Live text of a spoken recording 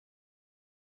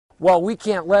Well, we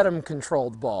can't let them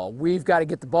control the ball. We've got to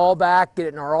get the ball back, get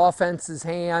it in our offense's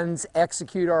hands,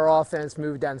 execute our offense,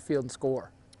 move it down the field and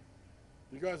score.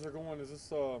 You guys are going, is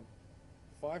this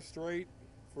 5 straight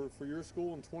for your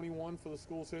school and 21 for the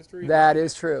school's history? That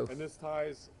is true. And this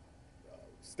ties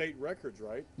state records,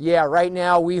 right? Yeah, right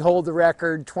now we hold the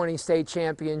record, 20 state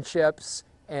championships,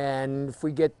 and if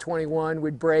we get 21,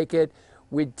 we'd break it.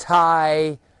 We'd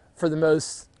tie for the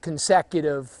most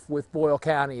consecutive with Boyle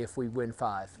County if we win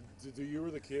 5. Do you or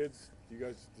the kids,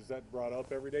 is that brought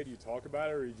up every day? Do you talk about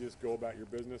it, or you just go about your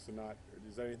business and not,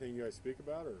 is that anything you guys speak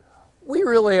about? Or? We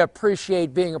really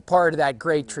appreciate being a part of that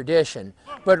great tradition,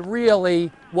 but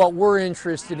really what we're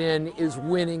interested in is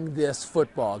winning this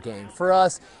football game. For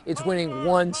us, it's winning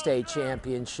one state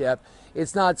championship.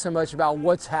 It's not so much about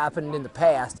what's happened in the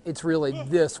past, it's really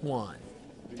this one.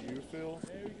 Do you feel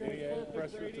any added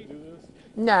pressure to do this?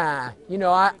 Nah,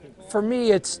 for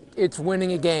me it's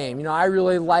winning a game. I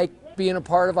really like being a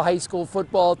part of a high school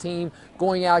football team,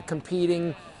 going out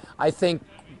competing. I think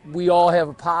we all have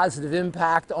a positive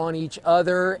impact on each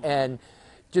other, and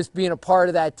just being a part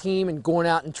of that team and going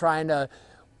out and trying to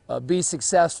be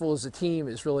successful as a team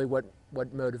is really what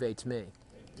motivates me.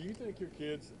 Do you think your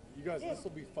kids, you guys, this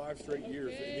will be 5 straight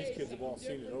years, and these kids have all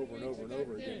seen it over and over and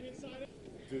over again.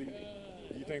 Do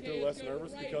you think they're less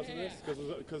nervous because of this,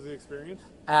 because of the experience?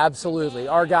 Absolutely.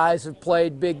 Our guys have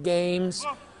played big games.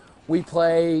 We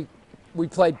played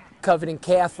Covington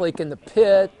Catholic in the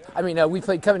pit. We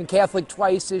played Covington Catholic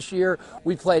twice this year.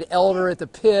 We played Elder at the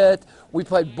pit. We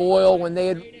played Boyle when they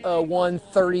had won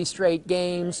 30 straight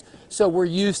games. So we're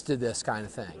used to this kind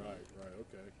of thing. Right,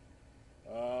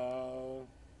 okay.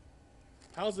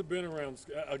 How's it been around?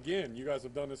 Again, you guys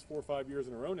have done this 4 or 5 years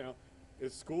in a row now.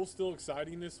 Is school still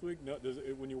exciting this week? No,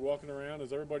 when you're walking around,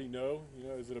 does everybody know?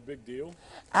 Is it a big deal?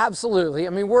 Absolutely.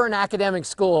 We're an academic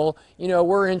school.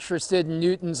 We're interested in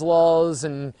Newton's laws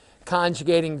and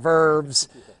conjugating verbs.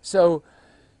 So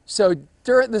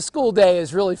during the school day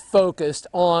is really focused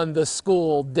on the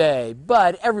school day,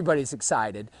 but everybody's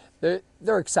excited.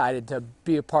 They're excited to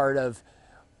be a part of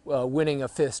winning a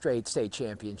 5th straight state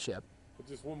championship.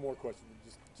 Just one more question.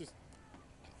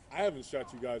 I haven't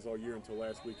shot you guys all year until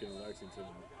last weekend in Lexington.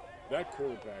 That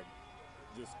quarterback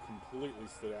just completely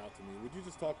stood out to me. Would you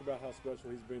just talk about how special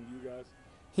he's been to you guys?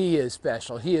 He is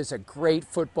special. He is a great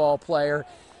football player.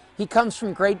 He comes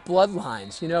from great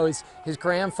bloodlines. His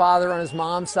grandfather on his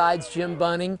mom's side's Jim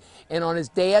Bunning, and on his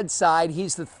dad's side,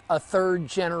 he's a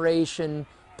 3rd-generation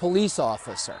police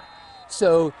officer.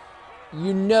 So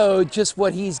just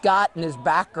what he's got in his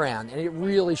background, and it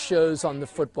really shows on the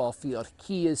football field.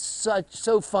 He is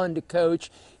so fun to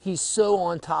coach. He's so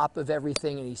on top of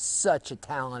everything, and he's such a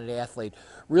talented athlete.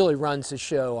 Really runs the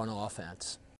show on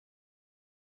offense.